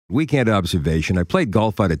weekend observation. I played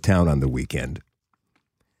golf out of town on the weekend,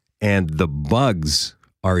 and the bugs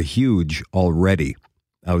are huge already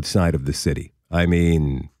outside of the city. I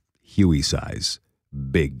mean, Huey size,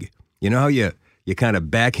 big. You know how you kind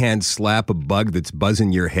of backhand slap a bug that's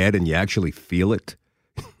buzzing your head and you actually feel it?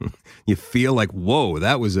 You feel like, whoa,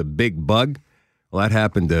 that was a big bug? Well, that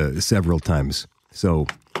happened several times. So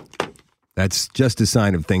that's just a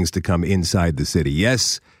sign of things to come inside the city.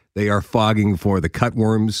 Yes, they are fogging for the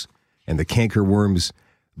cutworms and the cankerworms,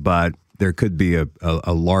 but there could be a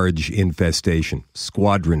large infestation,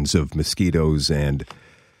 squadrons of mosquitoes and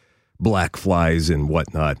black flies and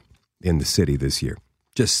whatnot in the city this year.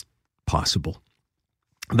 Just possible.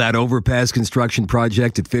 That overpass construction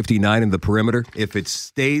project at 59 in the perimeter, if it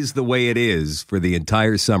stays the way it is for the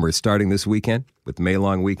entire summer, starting this weekend with May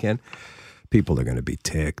long weekend, people are going to be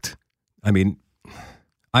ticked. I mean,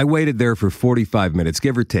 I waited there for 45 minutes,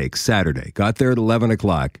 give or take, Saturday. Got there at 11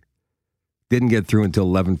 o'clock. Didn't get through until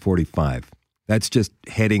 11:45. That's just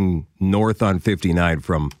heading north on 59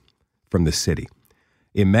 from the city.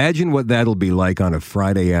 Imagine what that'll be like on a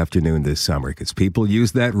Friday afternoon this summer, because people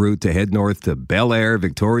use that route to head north to Bel Air,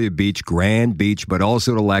 Victoria Beach, Grand Beach, but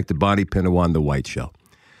also to Lac de Bonnie, Pinawan, the White Shell.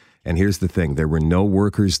 And here's the thing. There were no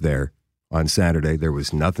workers there on Saturday. There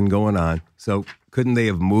was nothing going on. So couldn't they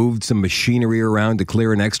have moved some machinery around to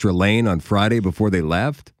clear an extra lane on Friday before they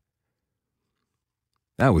left?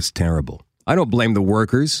 That was terrible. I don't blame the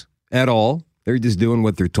workers at all. They're just doing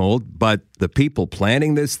what they're told. But the people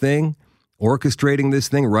planning this thing, orchestrating this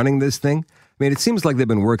thing, running this thing, I mean, it seems like they've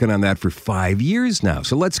been working on that for 5 years now.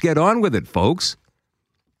 So let's get on with it, folks.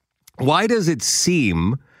 Why does it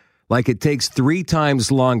seem like it takes 3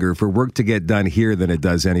 times longer for work to get done here than it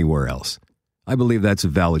does anywhere else? I believe that's a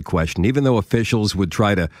valid question, even though officials would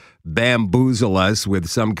try to bamboozle us with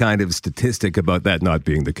some kind of statistic about that not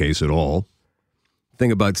being the case at all. The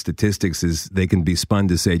thing about statistics is they can be spun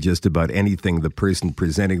to say just about anything the person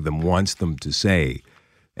presenting them wants them to say.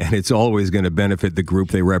 And it's always going to benefit the group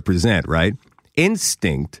they represent, right?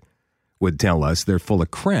 Instinct would tell us they're full of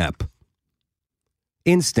crap.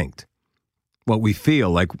 Instinct. What we feel,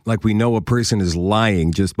 like we know a person is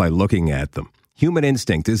lying just by looking at them. Human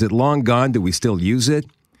instinct, is it long gone? Do we still use it?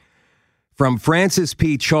 From Francis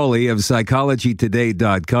P. Choli of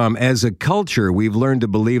PsychologyToday.com, as a culture, we've learned to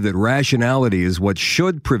believe that rationality is what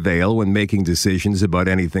should prevail when making decisions about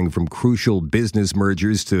anything from crucial business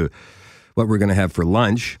mergers to what we're going to have for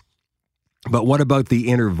lunch. But what about the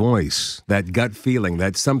inner voice, that gut feeling,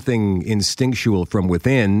 that something instinctual from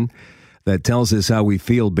within that tells us how we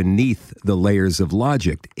feel beneath the layers of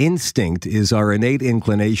logic? Instinct is our innate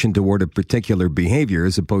inclination toward a particular behavior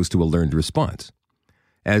as opposed to a learned response.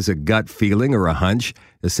 As a gut feeling or a hunch,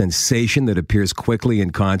 a sensation that appears quickly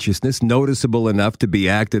in consciousness, noticeable enough to be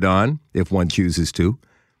acted on, if one chooses to,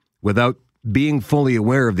 without being fully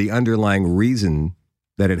aware of the underlying reason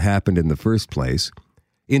that it happened in the first place.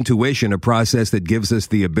 Intuition, a process that gives us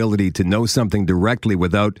the ability to know something directly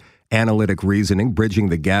without analytic reasoning, bridging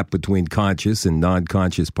the gap between conscious and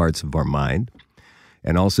non-conscious parts of our mind,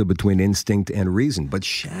 and also between instinct and reason. But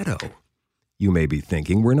shadow, you may be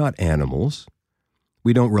thinking, we're not animals.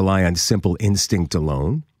 We don't rely on simple instinct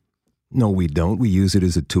alone. No, we don't. We use it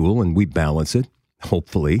as a tool and we balance it,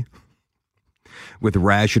 hopefully, with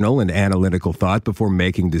rational and analytical thought before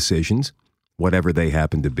making decisions, whatever they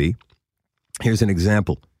happen to be. Here's an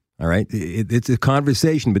example, all right? It's a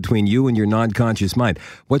conversation between you and your non-conscious mind.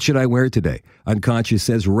 What should I wear today? Unconscious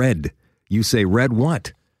says red. You say, red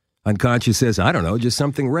what? Unconscious says, I don't know, just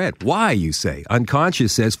something red. Why, you say?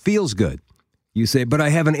 Unconscious says, feels good. You say, but I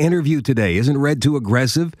have an interview today. Isn't red too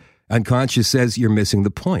aggressive? Unconscious says, you're missing the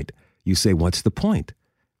point. You say, what's the point?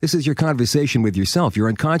 This is your conversation with yourself. Your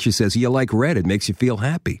unconscious says, you like red. It makes you feel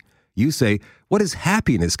happy. You say, what has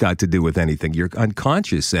happiness got to do with anything? Your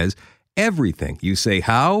unconscious says, everything. You say,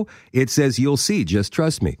 how? It says, you'll see. Just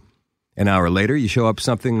trust me. An hour later, you show up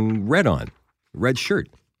something red on, red shirt.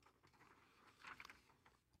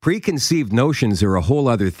 Preconceived notions are a whole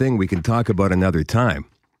other thing we can talk about another time.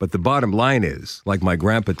 But the bottom line is, like my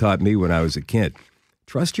grandpa taught me when I was a kid,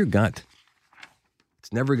 trust your gut.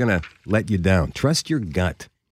 It's never going to let you down. Trust your gut.